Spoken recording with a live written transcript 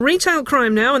Retail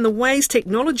crime now and the ways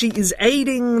technology is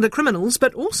aiding the criminals,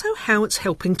 but also how it's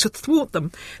helping to thwart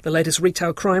them. The latest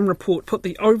retail crime report put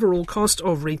the overall cost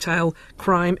of retail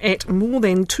crime at more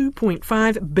than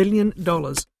 $2.5 billion.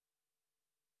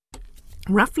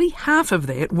 Roughly half of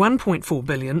that, $1.4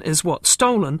 billion, is what's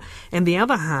stolen, and the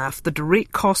other half, the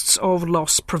direct costs of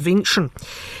loss prevention.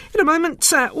 In a moment,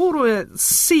 Orua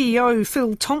CEO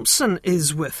Phil Thompson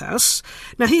is with us.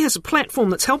 Now, he has a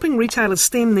platform that's helping retailers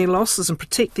stem their losses and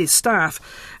protect their staff.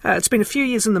 It's been a few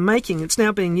years in the making. It's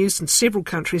now being used in several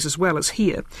countries as well as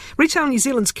here. Retail New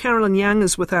Zealand's Carolyn Young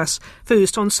is with us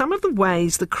first on some of the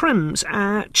ways the crims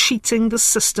are cheating the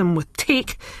system with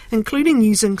tech, including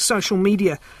using social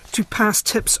media to pass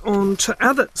tips on to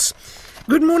others.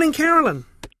 Good morning, Carolyn.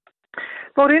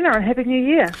 Morena, and Happy New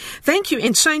Year. Thank you,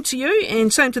 and same to you,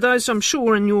 and same to those, I'm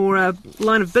sure, in your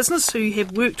line of business who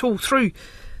have worked all through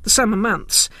the summer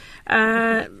months.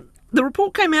 The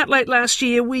report came out late last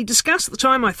year. We discussed at the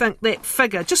time, I think, that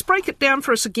figure. Just break it down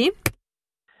for us again.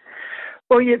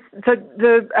 Well, yes, so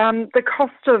the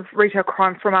cost of retail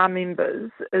crime from our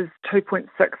members is $2.6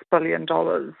 billion.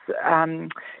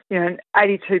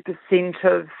 82%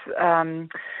 of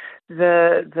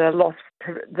the loss,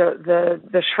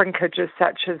 the shrinkage as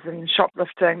such as in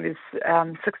shoplifting. There's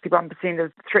 61%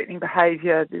 of threatening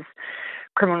behaviour. There's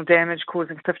criminal damage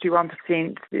causing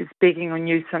 51%. There's begging or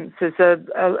nuisance. There's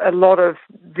a lot of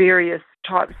various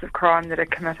types of crime that are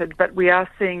committed, but we are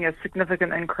seeing a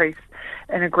significant increase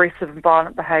in aggressive and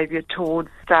violent behaviour towards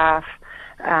staff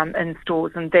in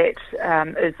stores, and that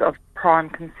is of prime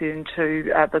concern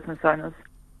to business owners.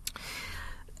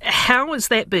 How is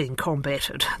that being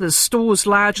combated? There's stores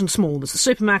large and small. There's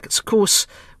the supermarkets, of course,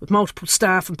 with multiple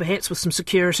staff and perhaps with some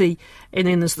security, and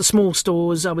then there's the small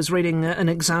stores. I was reading an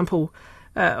example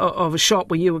of a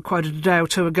shop where you were quoted a day or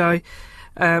two ago,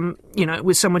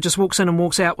 where someone just walks in and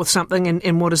walks out with something,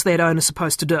 and what is that owner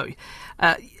supposed to do?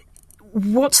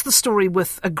 What's the story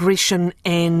with aggression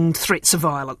and threats of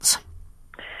violence?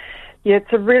 Yeah,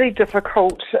 it's a really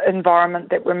difficult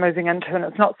environment that we're moving into, and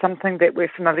it's not something that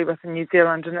we're familiar with in New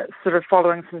Zealand, and it's sort of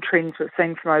following some trends we've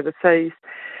seen from overseas.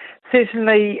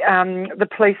 Certainly, the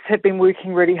police have been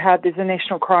working really hard. There's a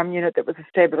national crime unit that was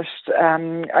established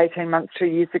 18 months, 2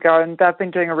 years ago, and they've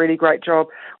been doing a really great job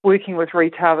working with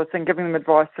retailers and giving them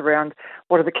advice around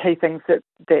what are the key things that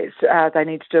they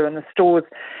need to do in the stores.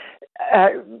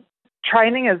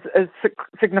 Training is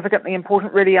significantly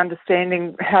important, really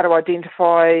understanding how to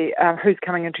identify who's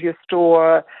coming into your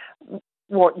store,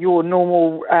 what your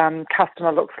normal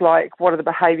customer looks like, what are the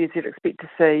behaviours you'd expect to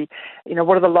see,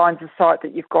 what are the lines of sight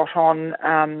that you've got on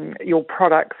your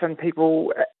products and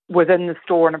people within the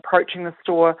store and approaching the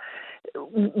store.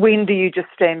 When do you just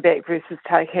stand back versus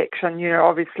take action?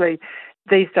 Obviously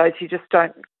these days you just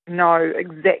don't know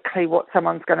exactly what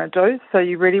someone's going to do, so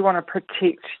you really want to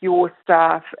protect your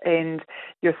staff and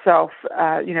yourself.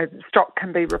 Stock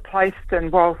can be replaced,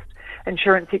 and whilst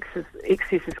insurance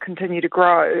excesses continue to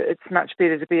grow, it's much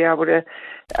better to be able to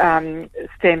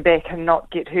stand back and not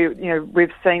get hurt.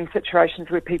 We've seen situations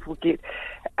where people get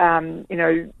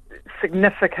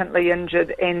significantly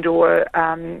injured and or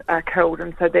are killed,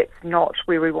 and so that's not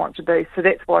where we want to be. So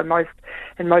that's why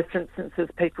in most instances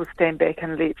people stand back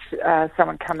and let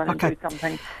someone come in and do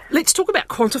something. Let's talk about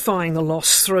quantifying the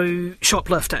loss through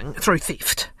shoplifting, through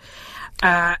theft,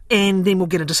 and then we'll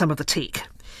get into some of the tech.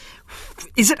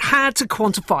 Is it hard to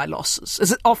quantify losses?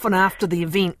 Is it often after the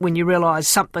event when you realise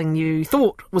something you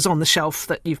thought was on the shelf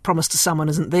that you've promised to someone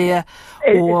isn't there,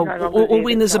 or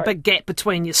when there's a big gap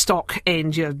between your stock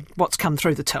and what's come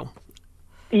through the till?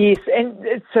 Yes,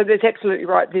 and so that's absolutely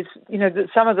right. There's,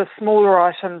 some of the smaller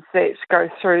items that go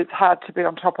through, it's hard to be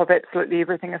on top of absolutely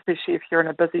everything, especially if you're in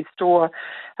a busy store,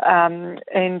 and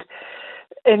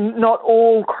not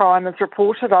all crime is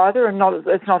reported either, and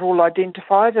it's not all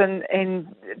identified.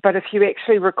 But if you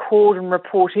actually record and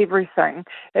report everything,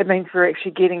 it means we're actually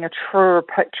getting a truer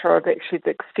picture of actually the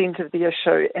extent of the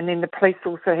issue. And then the police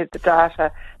also have the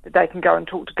data that they can go and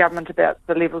talk to government about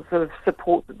the levels of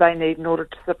support that they need in order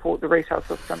to support the retail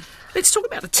system. Let's talk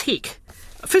about the tech.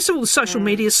 First of all, the social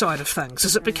media side of things.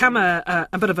 Has it become a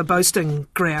bit of a boasting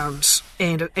ground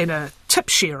and a tip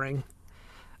sharing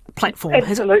platform?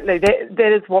 Absolutely.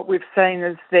 That is what we've seen,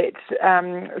 is that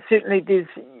certainly there's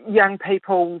young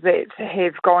people that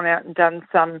have gone out and done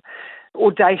some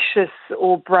audacious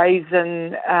or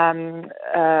brazen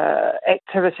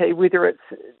activity, whether it's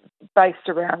based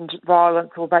around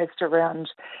violence or based around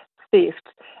theft.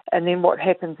 And then what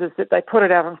happens is that they put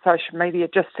it out on social media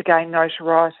just to gain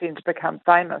notoriety and to become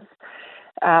famous.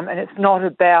 And it's not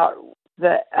about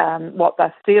what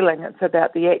they're stealing, it's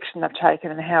about the action they've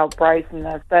taken and how brazen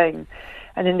they've been.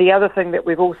 And then the other thing that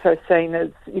we've also seen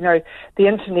is, the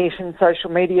internet and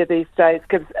social media these days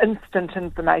gives instant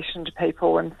information to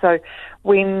people. And so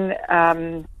when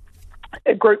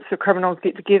groups of criminals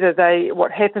get together,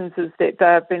 what happens is that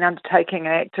they've been undertaking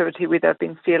an activity where they've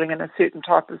been stealing in a certain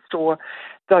type of store.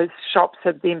 Those shops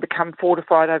have then become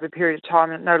fortified over a period of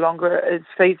time and it no longer is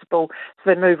feasible.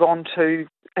 So they move on to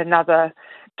another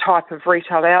type of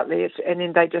retail outlet, and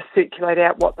then they just circulate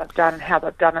out what they've done and how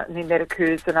they've done it, and then that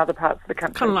occurs in other parts of the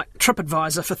country. Kind of like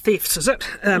TripAdvisor for thefts, is it?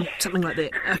 Something like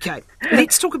that. Okay.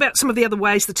 Let's talk about some of the other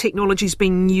ways the technology's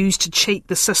been used to cheat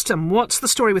the system. What's the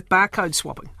story with barcode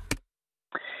swapping?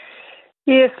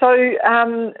 Yeah, so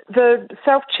the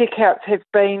self-checkouts have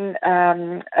been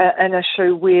an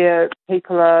issue where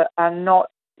people are not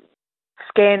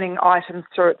scanning items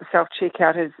through at the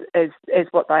self-checkout as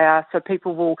what they are. So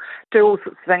people will do all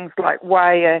sorts of things like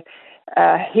weigh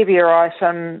a heavier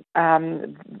item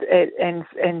and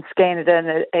scan it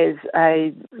in as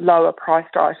a lower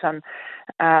priced item,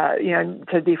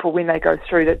 so therefore when they go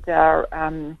through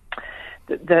that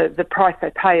the price they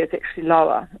pay is actually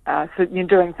lower. So you're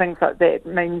doing things like that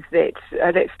means that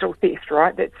that's still theft,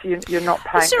 right? That's you're not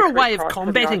paying. Is there a way of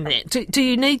combating that? Do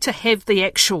you need to have the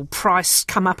actual price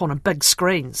come up on a big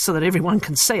screen so that everyone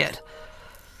can see it?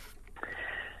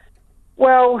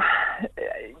 Well,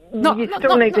 you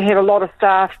still need to have a lot of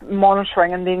staff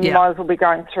monitoring, and then you might as well be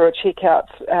going through a checkout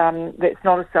that's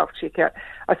not a self-checkout.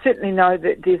 I certainly know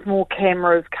that there's more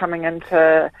cameras coming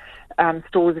into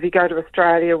stores. If you go to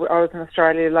Australia, I was in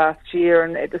Australia last year,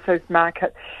 and at the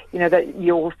supermarket, that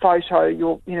your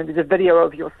photo, there's a video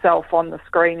of yourself on the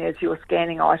screen as you're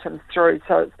scanning items through,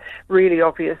 so it's really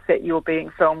obvious that you're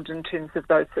being filmed in terms of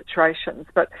those situations.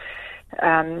 But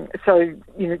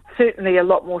certainly a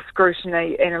lot more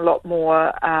scrutiny and a lot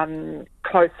more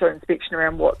closer inspection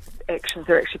around what actions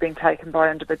are actually being taken by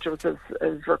individuals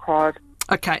is required.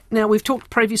 Okay, now we've talked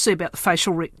previously about the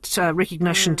facial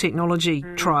recognition technology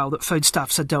trial that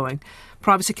Foodstuffs are doing.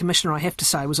 Privacy Commissioner, I have to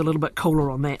say, was a little bit cooler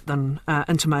on that than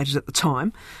intimated at the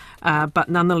time, but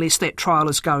nonetheless that trial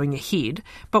is going ahead.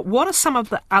 But what are some of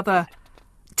the other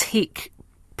tech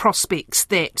prospects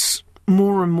that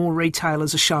more and more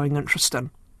retailers are showing interest in?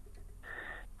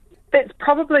 That's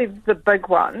probably the big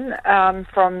one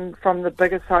from the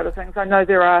bigger side of things. I know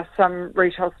there are some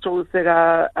retail stores that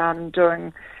are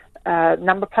doing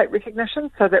number plate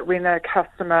recognition, so that when a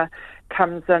customer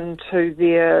comes into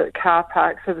their car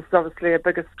park, so this is obviously a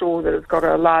bigger store that has got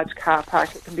a large car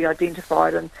park, it can be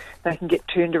identified and they can get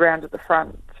turned around at the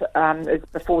front.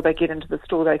 Before they get into the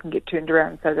store, they can get turned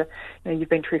around so that you've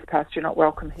been trespassed, you're not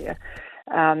welcome here.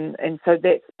 And so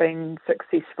that's been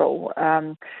successful.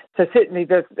 So certainly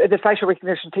the facial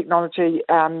recognition technology,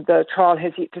 the trial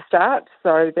has yet to start,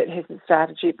 so that hasn't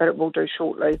started yet, but it will do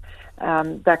shortly.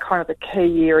 They're kind of the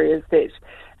key areas that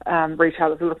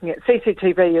retailers are looking at.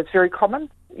 CCTV is very common.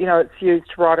 It's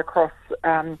used right across,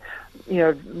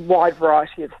 wide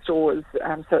variety of stores,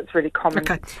 so it's really common.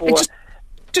 Okay. For...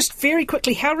 Just very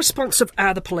quickly, how responsive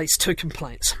are the police to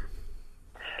complaints?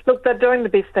 Look, they're doing the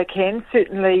best they can.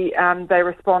 Certainly, they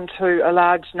respond to a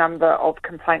large number of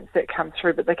complaints that come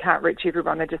through, but they can't reach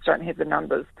everyone. They just don't have the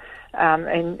numbers.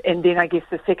 And then I guess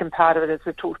the second part of it, as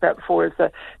we've talked about before, is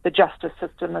the justice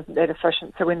system isn't that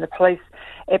efficient. So when the police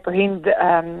apprehend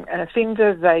an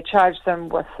offender, they charge them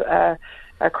with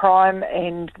a crime,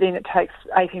 and then it takes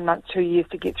 18 months, 2 years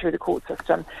to get through the court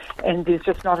system. And there's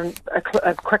just not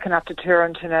a quick enough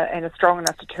deterrent and a strong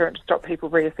enough deterrent to stop people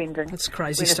reoffending. That's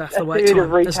crazy stuff, the wait time,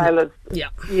 retailers, isn't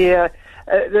it? Yeah.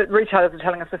 The retailers are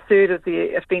telling us a third of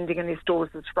the offending in their stores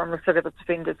is from recidivist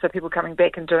offenders, so people coming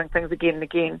back and doing things again and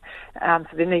again. So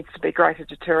there needs to be greater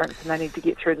deterrence, and they need to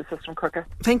get through the system quicker.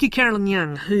 Thank you, Carolyn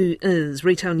Young, who is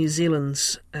Retail New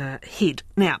Zealand's head.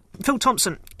 Now, Phil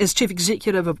Thompson is Chief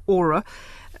Executive of Aura.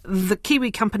 The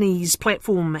Kiwi company's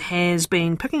platform has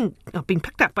been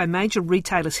picked up by major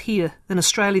retailers here in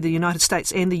Australia, the United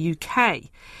States and the UK.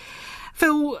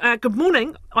 Phil, good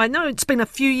morning. I know it's been a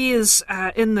few years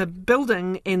in the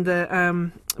building and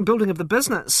the building of the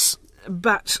business,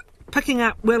 but picking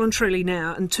up well and truly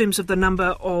now in terms of the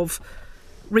number of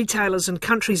retailers and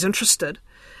countries interested.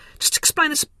 Just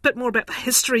explain us a bit more about the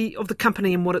history of the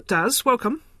company and what it does.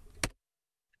 Welcome.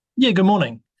 Yeah, good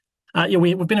morning.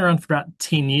 We've been around for about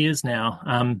 10 years now,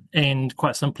 and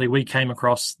quite simply, we came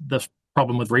across this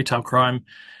problem with retail crime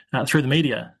through the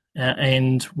media.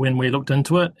 And when we looked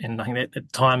into it, and I think at the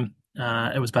time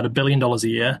it was about $1 billion a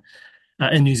year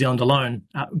in New Zealand alone,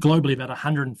 globally about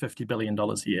 $150 billion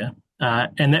a year,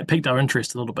 and that piqued our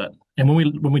interest a little bit. And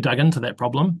when we dug into that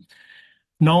problem,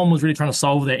 no one was really trying to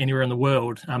solve that anywhere in the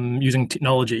world using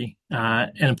technology,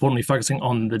 and importantly focusing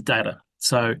on the data.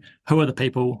 So who are the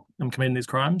people committing these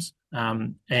crimes?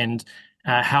 And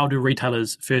how do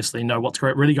retailers firstly know what's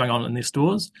really going on in their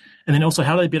stores? And then also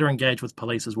how do they better engage with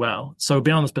police as well? So we've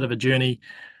been on this bit of a journey,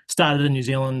 started in New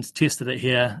Zealand, tested it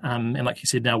here, and like you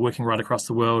said, now working right across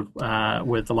the world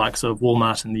with the likes of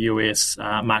Walmart in the US,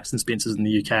 Marks and Spencer's in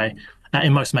the UK,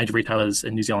 and most major retailers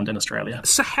in New Zealand and Australia.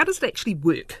 So how does it actually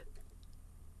work?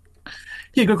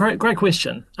 Yeah, great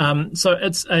question. So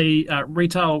it's a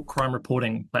retail crime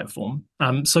reporting platform.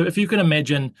 So if you can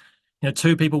imagine,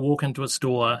 two people walk into a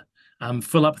store,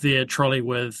 fill up their trolley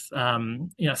with,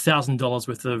 $1,000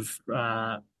 worth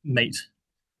of meat.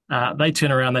 They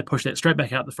turn around, they push that straight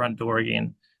back out the front door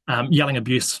again, yelling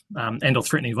abuse and or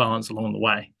threatening violence along the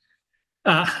way.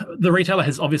 The retailer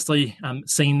has obviously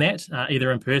seen that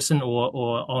either in person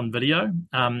or on video,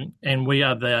 and we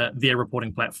are their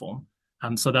reporting platform.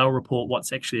 So they'll report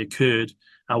what's actually occurred,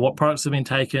 what products have been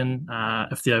taken,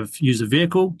 if they've used a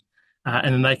vehicle,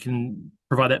 and then they can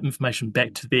provide that information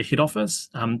back to their head office,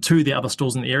 to the other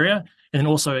stores in the area, and then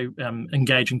also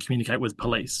engage and communicate with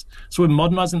police. So we're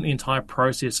modernising the entire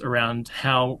process around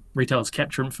how retailers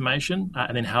capture information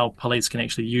and then how police can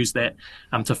actually use that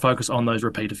to focus on those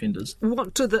repeat offenders.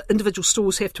 What do the individual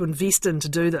stores have to invest in to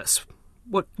do this?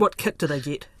 What kit do they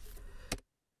get?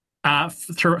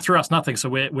 Through us, nothing. So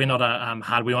we're not a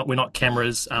hardware. We're not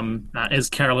cameras. As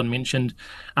Carolyn mentioned,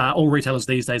 all retailers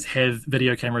these days have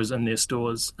video cameras in their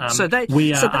stores. So they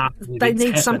need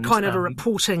some kind of a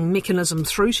reporting mechanism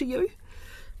through to you.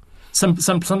 Simply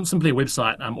a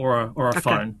website or a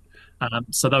phone.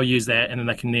 So they'll use that, and then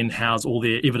they can then house all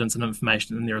their evidence and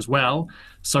information in there as well.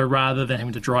 So rather than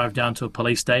having to drive down to a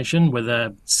police station with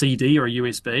a CD or a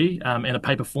USB and a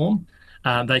paper form,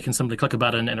 they can simply click a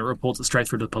button and it reports it straight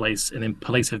through to the police, and then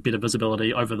police have better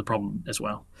visibility over the problem as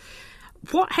well.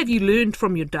 What have you learned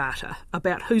from your data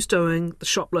about who's doing the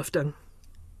shoplifting?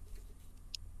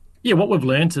 Yeah, what we've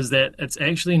learned is that it's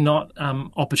actually not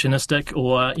opportunistic,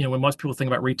 or when most people think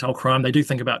about retail crime, they do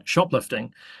think about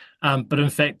shoplifting. But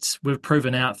in fact, we've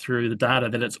proven out through the data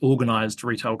that it's organised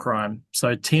retail crime.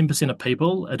 So 10% of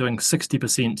people are doing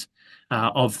 60%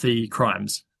 of the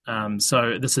crimes.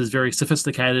 So this is very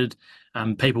sophisticated.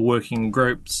 People working in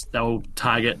groups, they'll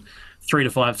target 3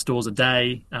 to 5 stores a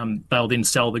day. They'll then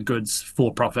sell the goods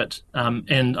for profit.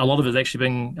 And a lot of it is actually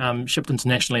being shipped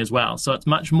internationally as well. So it's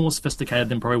much more sophisticated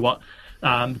than probably what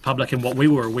the public and what we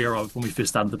were aware of when we first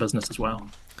started the business as well.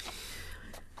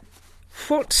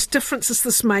 What difference is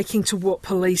this making to what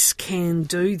police can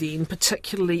do then,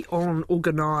 particularly on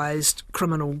organised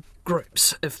criminal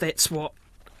groups, if that's what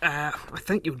I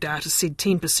think your data said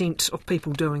 10% of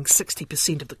people doing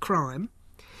 60% of the crime,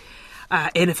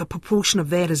 and if a proportion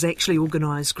of that is actually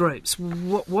organised groups,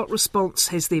 what response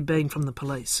has there been from the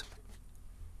police?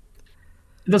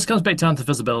 This comes back down to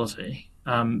visibility.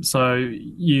 So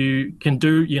you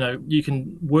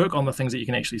can work on the things that you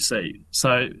can actually see.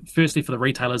 So firstly, for the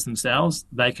retailers themselves,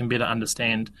 they can better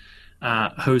understand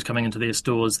who's coming into their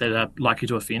stores that are likely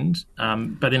to offend.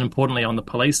 But then importantly, on the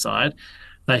police side,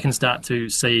 they can start to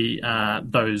see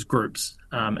those groups.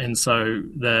 And so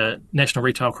the National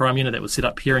Retail Crime Unit that was set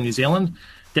up here in New Zealand,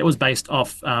 that was based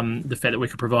off the fact that we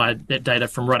could provide that data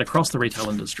from right across the retail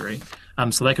industry.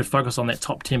 So they could focus on that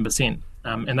top 10%.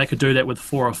 And they could do that with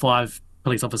 4 or 5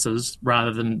 police officers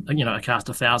rather than a cast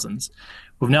of thousands.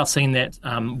 We've now seen that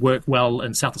work well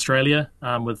in South Australia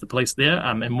with the police there,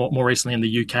 and more recently in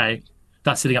the UK.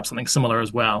 They're setting up something similar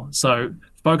as well. So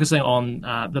focusing on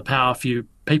the power few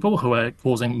people who are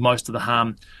causing most of the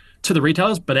harm to the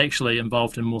retailers, but actually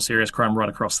involved in more serious crime right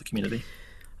across the community.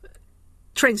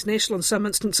 Transnational in some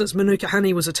instances, Manuka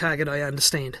honey was a target, I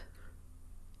understand.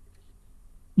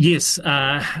 Yes,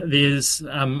 there's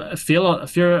a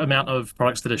fair amount of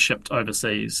products that are shipped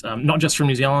overseas, not just from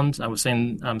New Zealand. We've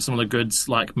seen some of the goods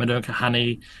like Manuka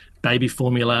honey, baby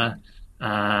formula,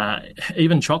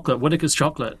 even chocolate, Whittaker's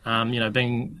chocolate,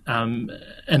 being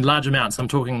in large amounts. I'm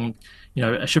talking,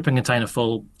 a shipping container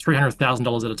full,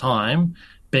 $300,000 at a time,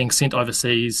 being sent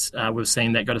overseas. We've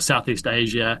seen that go to Southeast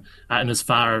Asia and as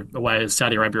far away as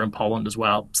Saudi Arabia and Poland as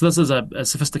well. So this is a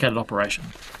sophisticated operation.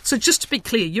 So just to be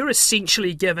clear, you're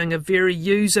essentially giving a very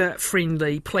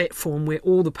user-friendly platform where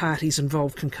all the parties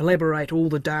involved can collaborate, all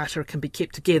the data can be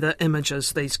kept together,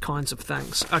 images, these kinds of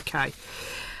things. Okay.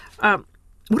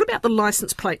 What about the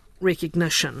licence plate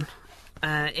recognition?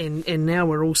 And now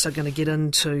we're also going to get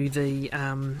into the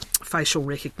facial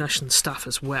recognition stuff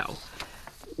as well,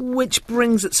 which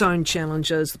brings its own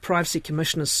challenges. The Privacy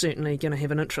Commission is certainly going to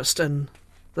have an interest in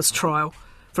this trial,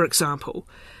 for example.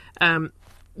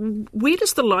 Where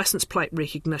does the licence plate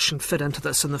recognition fit into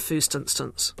this in the first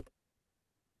instance?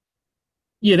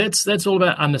 Yeah, that's all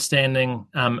about understanding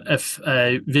if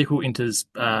a vehicle enters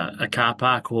a car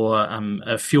park or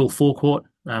a fuel forecourt,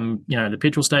 the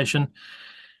petrol station,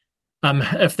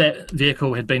 if that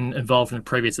vehicle had been involved in a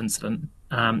previous incident.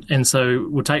 And so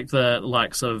we'll take the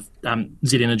likes of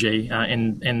Z Energy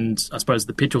and I suppose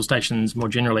the petrol stations more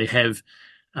generally have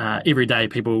every day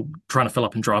people trying to fill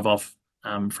up and drive off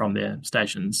from their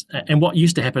stations. And what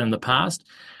used to happen in the past,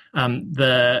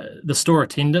 the store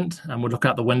attendant would look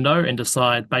out the window and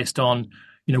decide based on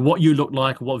what you looked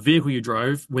like, what vehicle you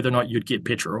drove, whether or not you'd get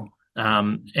petrol.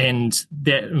 And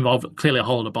that involved clearly a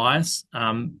whole lot of bias,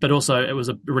 but also it was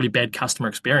a really bad customer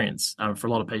experience for a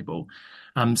lot of people.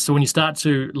 So when you start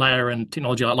to layer in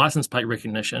technology like license plate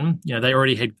recognition, they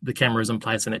already had the cameras in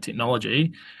place in that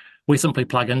technology. We simply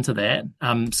plug into that,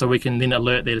 so we can then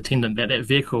alert that attendant that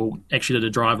vehicle actually did a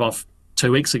drive off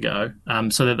 2 weeks ago,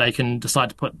 so that they can decide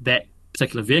to put that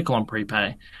particular vehicle on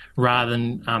prepay rather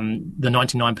than the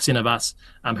 99% of us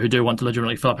who do want to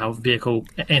legitimately fill up our vehicle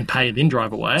and pay then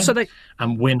drive away. So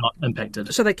we're not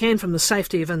impacted. So they can, from the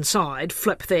safety of inside,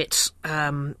 flip that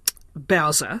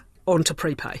Bowser onto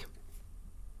prepay.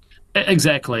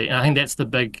 Exactly. And I think that's the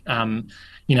big,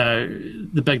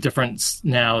 the big difference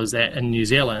now is that in New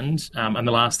Zealand, in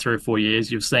the last 3 or 4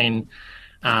 years, you've seen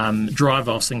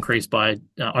drive-offs increased by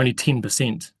only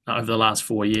 10% over the last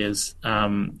 4 years.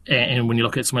 And when you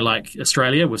look at somewhere like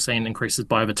Australia, we're seeing increases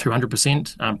by over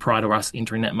 200% prior to us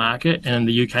entering that market. And in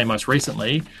the UK most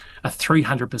recently, a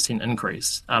 300%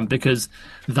 increase because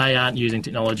they aren't using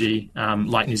technology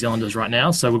like New Zealand is right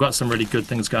now. So we've got some really good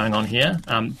things going on here.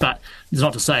 But it's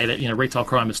not to say that retail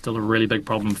crime is still a really big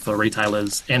problem for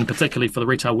retailers and particularly for the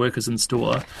retail workers in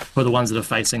store who are the ones that are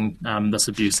facing this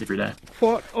abuse every day.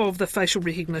 What of the facial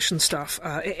recognition stuff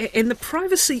and the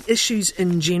privacy issues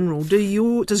in general?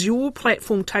 Does your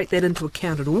platform take that into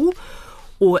account at all,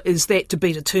 or is that to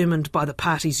be determined by the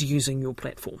parties using your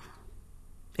platform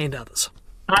and others?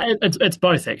 It's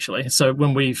both, actually. So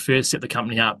when we first set the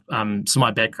company up, so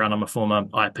my background, I'm a former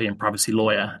IP and privacy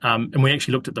lawyer, and we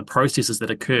actually looked at the processes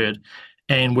that occurred,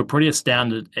 and we're pretty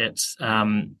astounded at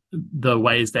the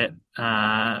ways that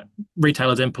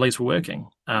retailers and police were working.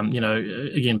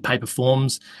 Again, paper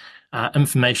forms,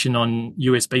 information on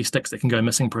USB sticks that can go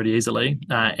missing pretty easily,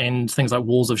 and things like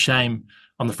walls of shame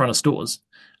on the front of stores.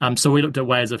 So we looked at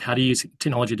ways of how to use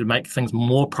technology to make things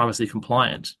more privacy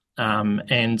compliant.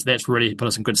 And that's really put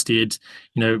us in good stead.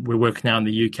 We're working now in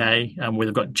the UK where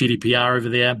they've got GDPR over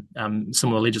there,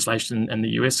 similar legislation in the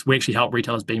US. We actually help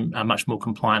retailers be much more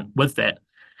compliant with that.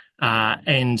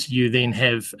 And you then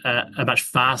have a much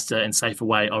faster and safer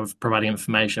way of providing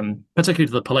information, particularly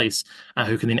to the police,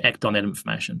 who can then act on that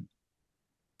information.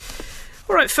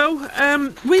 All right, Phil,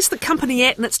 where's the company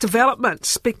at in its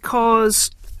developments? Because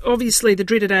obviously the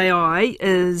dreaded AI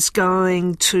is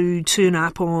going to turn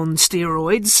up on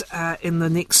steroids in the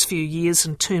next few years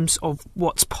in terms of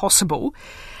what's possible.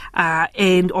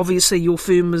 And obviously your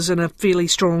firm is in a fairly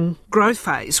strong growth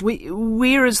phase.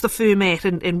 Where is the firm at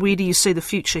and where do you see the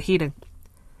future heading?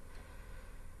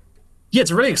 Yeah,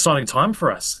 it's a really exciting time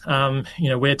for us.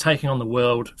 We're taking on the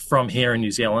world from here in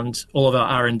New Zealand. All of our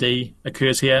R&D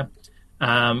occurs here.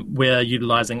 We're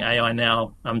utilising AI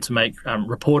now to make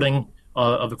reporting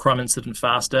of a crime incident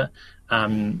faster,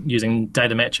 using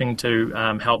data matching to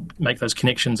help make those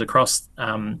connections across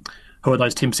who are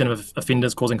those 10% of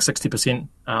offenders causing 60%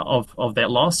 of that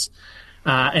loss.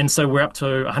 And so we're up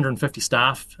to 150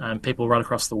 staff, people right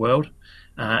across the world.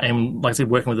 And like I said,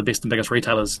 working with the best and biggest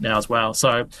retailers now as well.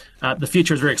 So the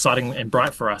future is very exciting and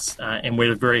bright for us. And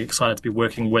we're very excited to be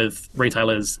working with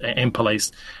retailers and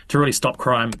police to really stop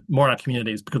crime more in our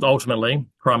communities, because ultimately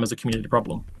crime is a community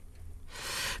problem.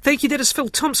 Thank you. That is Phil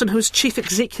Thompson, who is Chief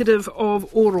Executive of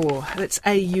Auror. That's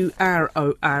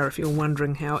AUROR, if you're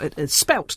wondering how it is spelt.